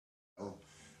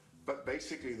But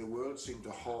basically the world seemed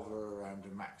to hover around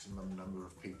a maximum number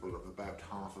of people of about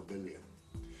 500 million.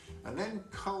 And then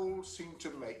coal seemed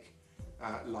to make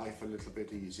life a little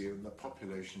bit easier and the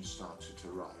population started to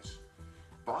rise.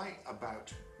 By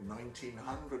about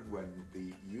 1900, when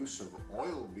the use of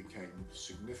oil became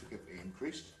significantly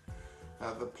increased,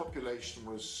 the population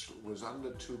was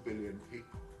under 2 billion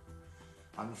people.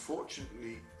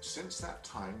 Unfortunately, since that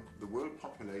time, the world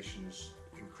population has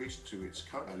increased to its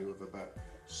current value of about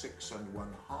 6.5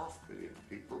 billion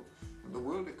people, and the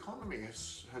world economy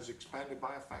has expanded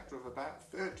by a factor of about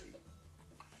 30.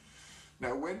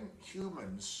 Now, when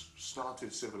humans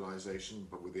started civilization,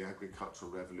 but with the agricultural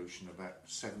revolution about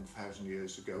 7,000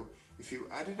 years ago, if you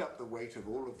added up the weight of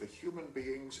all of the human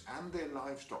beings and their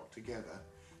livestock together,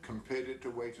 compared it to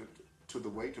the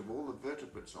weight of all the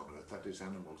vertebrates on Earth, that is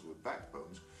animals with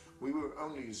backbones, we were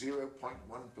only 0.1%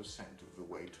 of the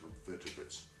weight of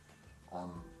vertebrates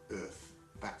on Earth.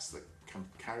 That's the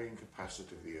carrying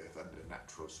capacity of the Earth under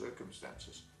natural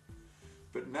circumstances.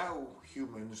 But now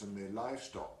humans and their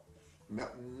livestock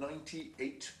make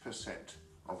 98%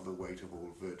 of the weight of all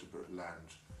vertebrate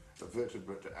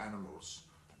animals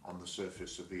on the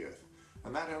surface of the Earth.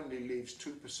 And that only leaves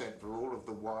 2% for all of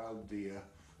the wild deer,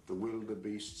 the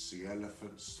wildebeests, the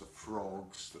elephants, the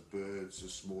frogs, the birds, the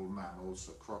small mammals,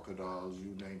 the crocodiles,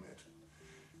 you name it.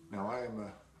 Now, I am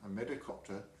a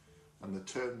medicopter, and the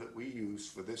term that we use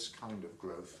for this kind of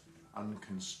growth,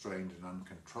 unconstrained and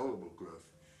uncontrollable growth,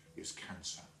 is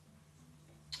cancer.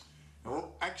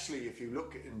 Now, actually, if you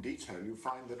look in detail, you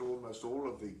find that almost all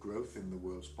of the growth in the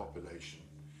world's population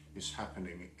is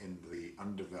happening in the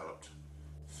undeveloped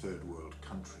third world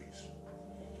countries.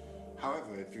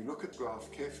 However, if you look at the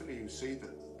graph carefully, you see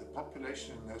that the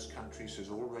population in those countries has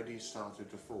already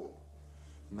started to fall.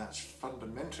 And that's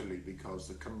fundamentally because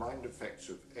the combined effects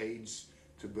of AIDS,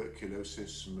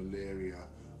 tuberculosis, malaria,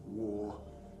 war,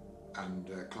 and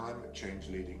climate change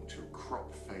leading to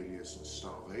crop failures and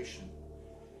starvation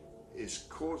is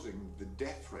causing the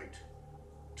death rate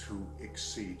to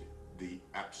exceed the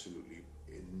absolutely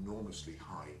enormously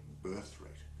high birth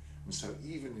rate. And so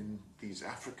even in these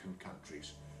African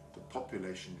countries, the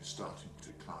population is starting to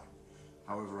decline.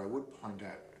 However, I would point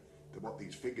out that what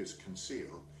these figures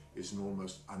conceal is an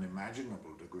almost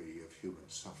unimaginable degree of human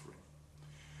suffering.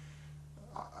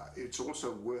 It's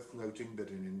also worth noting that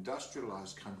in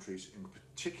industrialized countries, in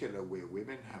particular where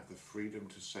women have the freedom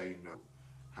to say no,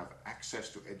 have access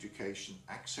to education,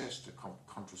 access to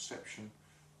contraception,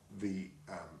 the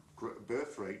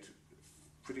birth rate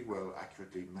pretty well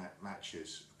accurately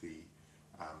matches the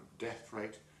death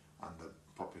rate, and the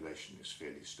population is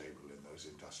fairly stable in those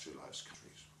industrialized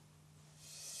countries.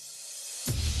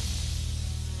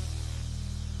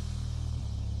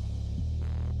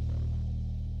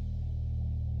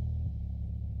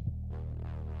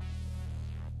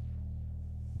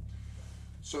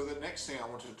 So the next thing I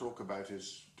want to talk about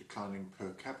is declining per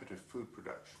capita food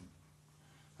production.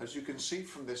 As you can see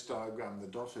from this diagram, the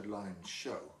dotted lines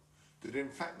show that in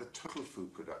fact the total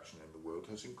food production in the world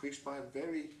has increased by a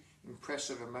very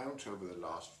impressive amount over the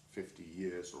last 50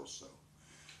 years or so.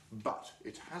 But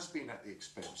it has been at the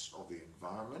expense of the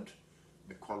environment,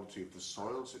 the quality of the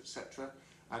soils, etc.,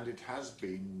 and it has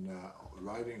been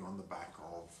riding on the back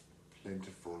of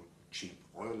plentiful cheap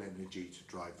oil energy to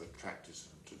drive the tractors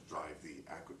and to drive the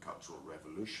agricultural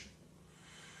revolution.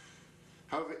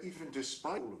 However, even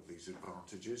despite all of these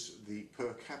advantages, the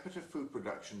per capita food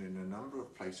production in a number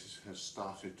of places has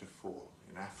started to fall,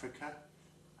 in Africa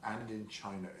and in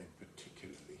China in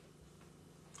particularly.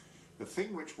 The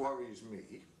thing which worries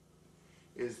me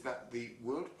is that the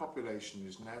world population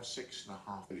is now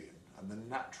 6.5 billion, and the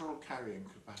natural carrying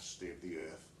capacity of the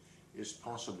Earth is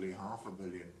possibly 500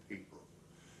 million people.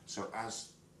 So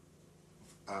as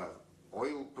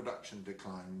oil production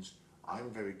declines,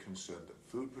 I'm very concerned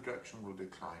that food production will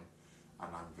decline, and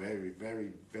I'm very,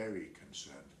 very, very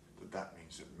concerned that that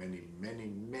means that many,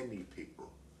 many, many people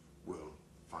will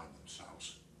find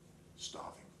themselves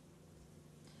starving.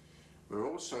 We're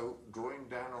also drawing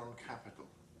down on capital.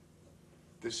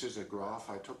 This is a graph,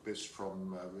 I took this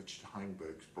from Richard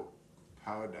Heinberg's book,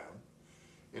 Power Down,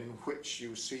 in which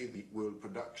you see the world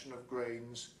production of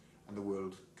grains and the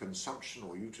world consumption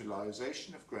or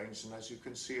utilization of grains, and as you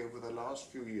can see over the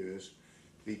last few years,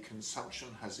 the consumption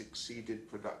has exceeded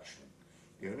production.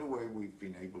 The only way we've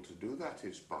been able to do that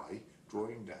is by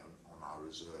drawing down on our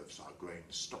reserves, our grain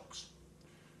stocks.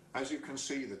 As you can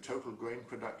see, the total grain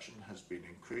production has been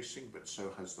increasing, but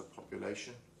so has the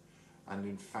population, and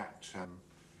in fact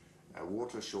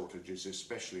water shortages,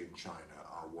 especially in China,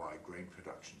 are why grain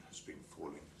production has been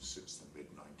falling since the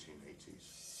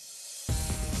mid-1980s.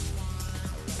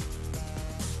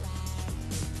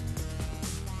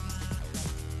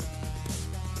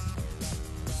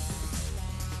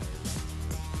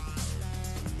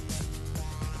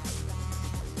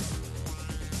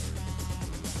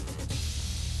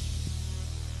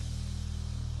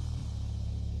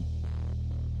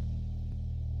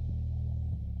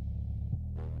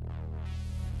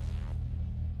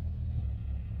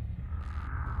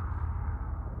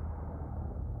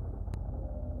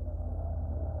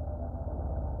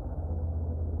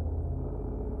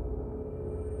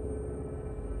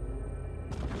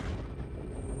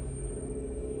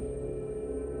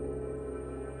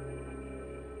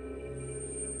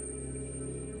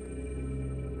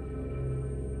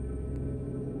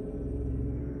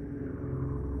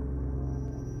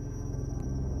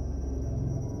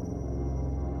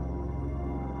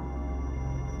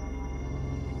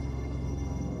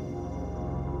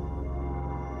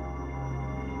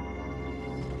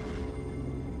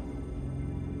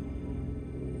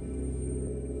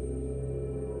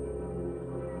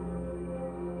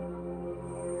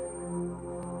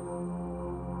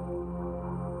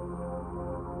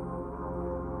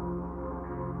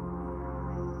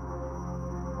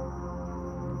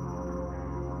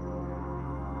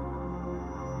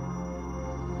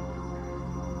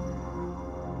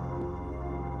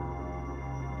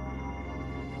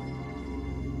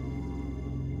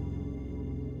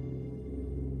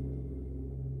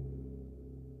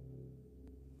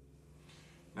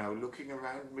 Now, looking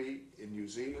around me in New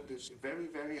Zealand, it's very,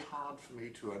 very hard for me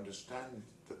to understand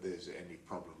that there's any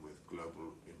problem with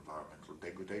global environmental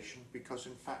degradation, because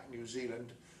in fact New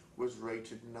Zealand was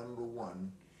rated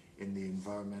 #1 in the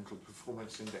Environmental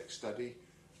Performance Index study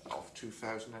of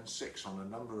 2006 on a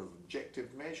number of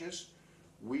objective measures.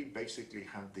 We basically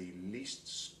have the least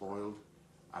spoiled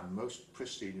and most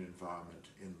pristine environment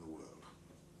in the world.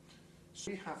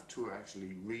 So we have to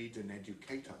actually read and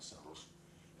educate ourselves,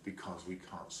 because we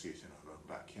can't see it in our own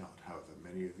backyard. However,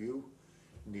 many of you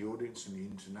in the audience and the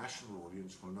international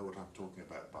audience will know what I'm talking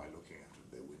about by looking out of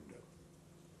their window.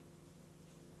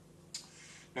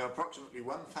 Now, approximately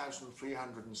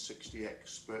 1,360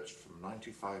 experts from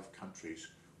 95 countries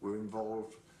were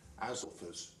involved as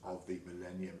authors of the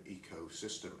Millennium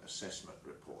Ecosystem Assessment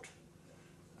Report.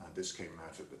 This came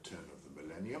out at the turn of the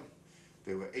millennium.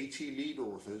 There were 80 lead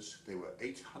authors, there were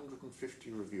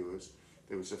 850 reviewers,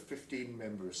 there was a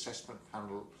 15-member assessment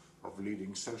panel of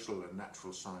leading social and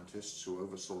natural scientists who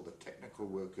oversaw the technical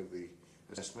work of the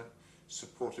assessment,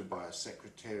 supported by a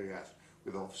secretariat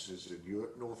with offices in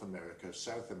Europe, North America,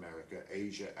 South America,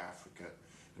 Asia, Africa,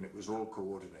 and it was all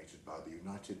coordinated by the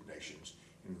United Nations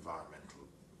Environment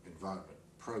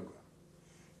Programme.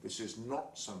 This is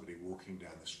not somebody walking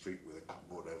down the street with a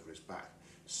clipboard over his back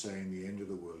saying the end of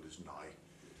the world is nigh.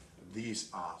 These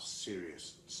are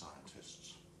serious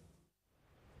scientists.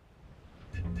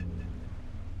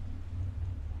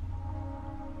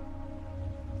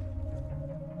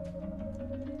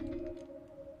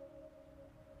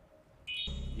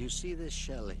 You see this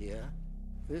shell here?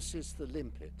 This is the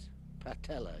limpet.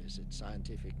 Patella is its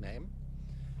scientific name.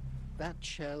 That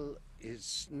shell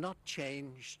is not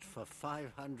changed for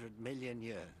 500 million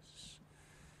years.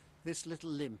 This little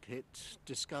limpet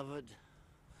discovered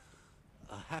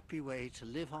a happy way to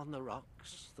live on the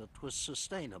rocks that was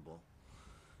sustainable.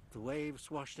 The waves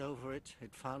washed over it,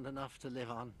 it found enough to live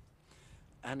on,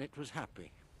 and it was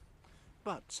happy.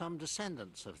 But some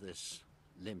descendants of this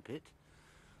limpet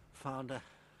found a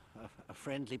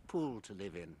friendly pool to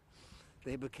live in.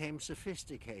 They became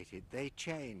sophisticated, they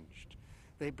changed,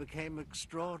 they became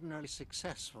extraordinarily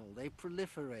successful, they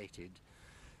proliferated,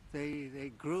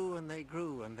 they grew and they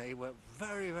grew, and they were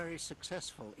very, very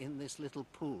successful in this little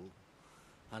pool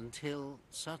until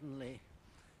suddenly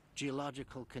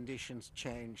geological conditions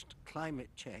changed,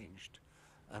 climate changed,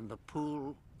 and the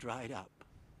pool dried up.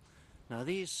 Now,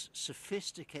 these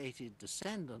sophisticated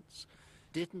descendants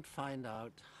didn't find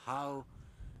out how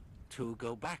to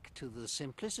go back to the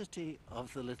simplicity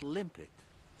of the little limpet,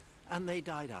 and they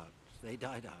died out. They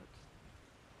died out.